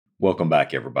Welcome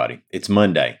back, everybody. It's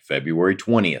Monday, February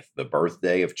 20th, the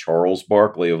birthday of Charles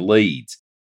Barkley of Leeds.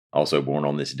 Also born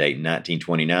on this date in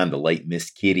 1929, the late Miss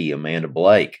Kitty Amanda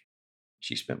Blake.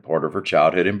 She spent part of her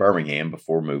childhood in Birmingham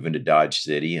before moving to Dodge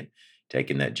City and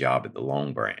taking that job at the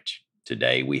Long Branch.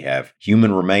 Today, we have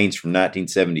human remains from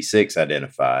 1976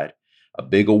 identified, a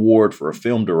big award for a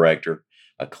film director,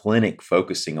 a clinic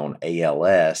focusing on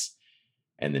ALS,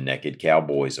 and the Naked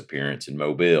Cowboys' appearance in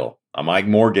Mobile. I'm Mike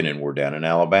Morgan, and we're down in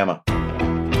Alabama.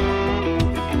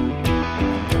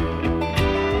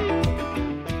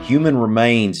 Human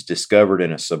remains discovered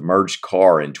in a submerged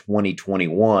car in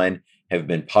 2021 have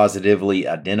been positively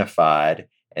identified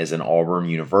as an Auburn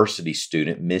University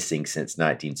student missing since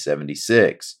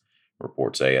 1976,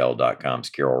 reports AL.com's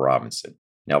Carol Robinson.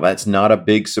 Now, that's not a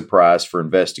big surprise for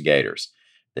investigators.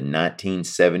 The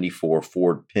 1974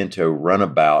 Ford Pinto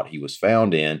runabout he was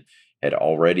found in had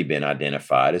already been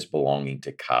identified as belonging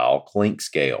to Kyle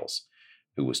Clinkscales,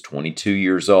 who was 22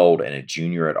 years old and a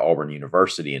junior at Auburn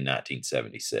University in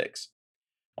 1976.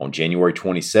 On January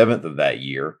 27th of that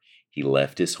year, he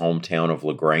left his hometown of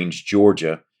LaGrange,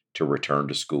 Georgia, to return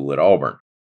to school at Auburn.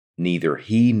 Neither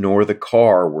he nor the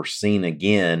car were seen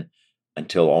again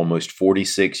until almost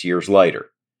 46 years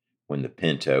later, when the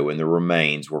Pinto and the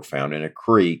remains were found in a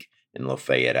creek in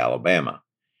Lafayette, Alabama.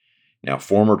 Now,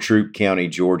 former Troup County,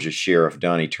 Georgia Sheriff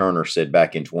Donnie Turner said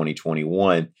back in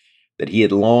 2021 that he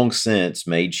had long since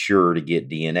made sure to get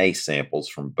DNA samples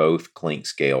from both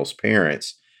Clinkscales'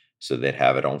 parents so they'd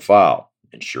have it on file.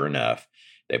 And sure enough,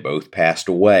 they both passed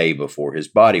away before his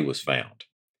body was found.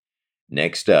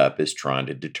 Next up is trying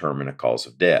to determine a cause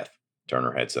of death.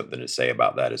 Turner had something to say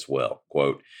about that as well.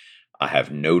 Quote, "I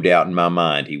have no doubt in my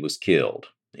mind he was killed,"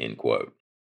 end quote.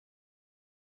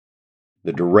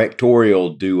 The directorial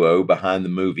duo behind the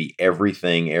movie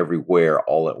Everything Everywhere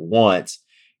All at Once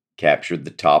captured the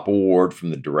top award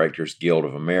from the Directors Guild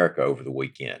of America over the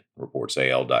weekend, reports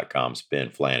AL.com's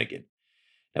Ben Flanagan.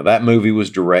 Now, that movie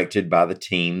was directed by the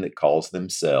team that calls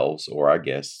themselves, or I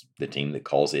guess the team that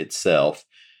calls itself,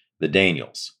 the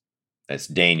Daniels. That's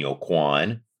Daniel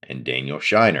Kwan and Daniel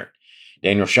Scheinert.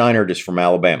 Daniel Scheinert is from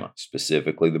Alabama,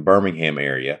 specifically the Birmingham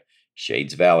area,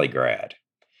 Shades Valley grad.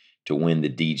 To win the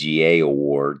DGA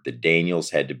award, the Daniels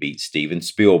had to beat Steven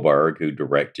Spielberg, who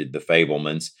directed The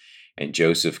Fabelmans, and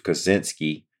Joseph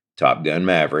Kosinski, Top Gun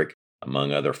Maverick,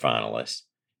 among other finalists.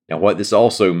 Now, what this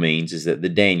also means is that the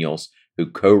Daniels, who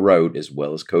co-wrote as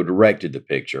well as co-directed the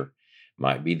picture,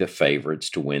 might be the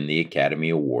favorites to win the Academy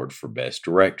Award for Best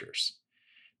Directors.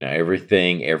 Now,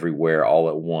 Everything Everywhere All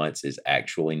at Once is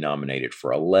actually nominated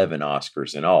for 11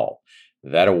 Oscars in all.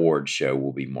 That award show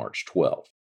will be March 12th.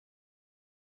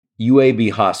 UAB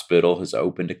Hospital has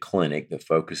opened a clinic that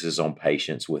focuses on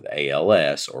patients with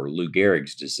ALS, or Lou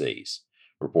Gehrig's disease,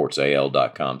 reports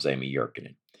AL.com's Amy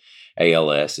Yerkinen.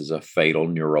 ALS is a fatal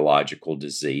neurological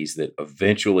disease that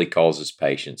eventually causes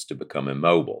patients to become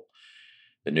immobile.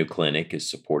 The new clinic is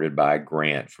supported by a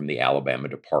grant from the Alabama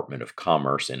Department of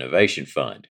Commerce Innovation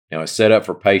Fund. Now, it's set up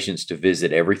for patients to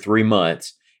visit every 3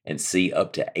 months and see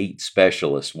up to 8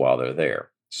 specialists while they're there.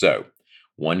 So,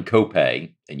 one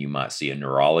copay, and you might see a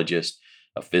neurologist,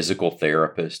 a physical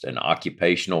therapist, an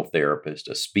occupational therapist,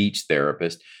 a speech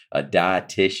therapist, a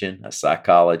dietitian, a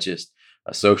psychologist,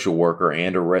 a social worker,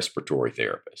 and a respiratory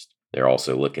therapist. They're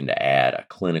also looking to add a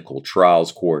clinical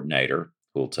trials coordinator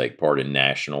who will take part in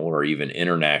national or even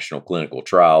international clinical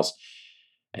trials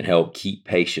and help keep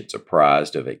patients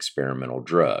apprised of experimental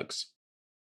drugs.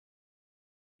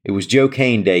 It was Joe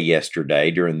Cain Day yesterday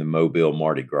during the Mobile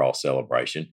Mardi Gras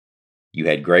celebration. You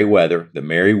had great weather, the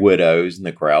merry widows, and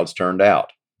the crowds turned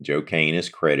out. Joe Cain is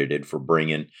credited for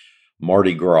bringing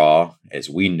Mardi Gras, as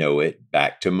we know it,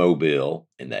 back to Mobile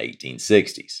in the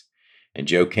 1860s. And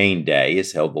Joe Cain Day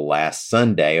is held the last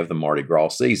Sunday of the Mardi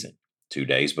Gras season, 2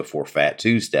 days before Fat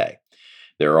Tuesday.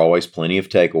 There are always plenty of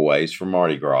takeaways from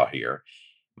Mardi Gras here.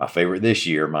 My favorite this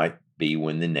year might be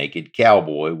when the naked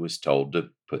cowboy was told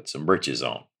to put some britches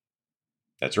on.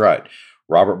 That's right.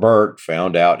 Robert Burke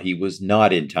found out he was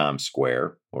not in Times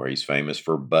Square, where he's famous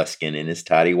for busking in his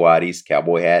tighty-whities,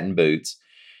 cowboy hat, and boots.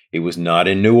 He was not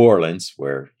in New Orleans,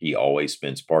 where he always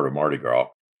spends part of Mardi Gras.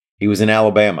 He was in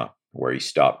Alabama, where he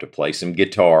stopped to play some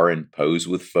guitar and pose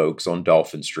with folks on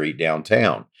Dolphin Street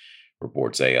downtown,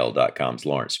 reports AL.com's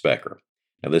Lawrence Specker.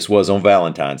 Now, this was on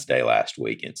Valentine's Day last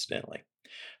week, incidentally.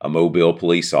 A Mobile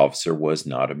police officer was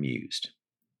not amused.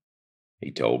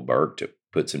 He told Burke to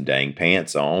put some dang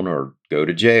pants on or go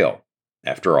to jail.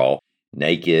 After all,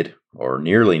 naked or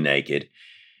nearly naked,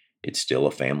 it's still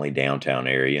a family downtown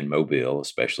area in Mobile,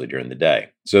 especially during the day.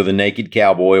 So the naked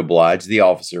cowboy obliged the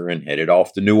officer and headed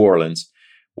off to New Orleans,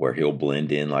 where he'll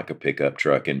blend in like a pickup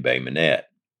truck in Bay Minette.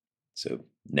 So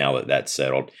now that that's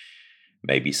settled,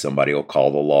 maybe somebody will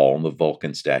call the law on the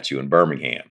Vulcan statue in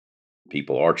Birmingham.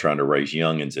 People are trying to raise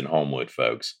youngins in Homewood,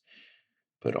 folks.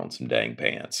 Put on some dang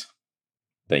pants.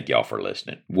 Thank y'all for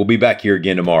listening. We'll be back here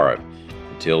again tomorrow.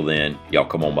 Until then, y'all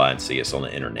come on by and see us on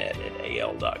the internet at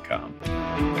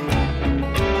al.com.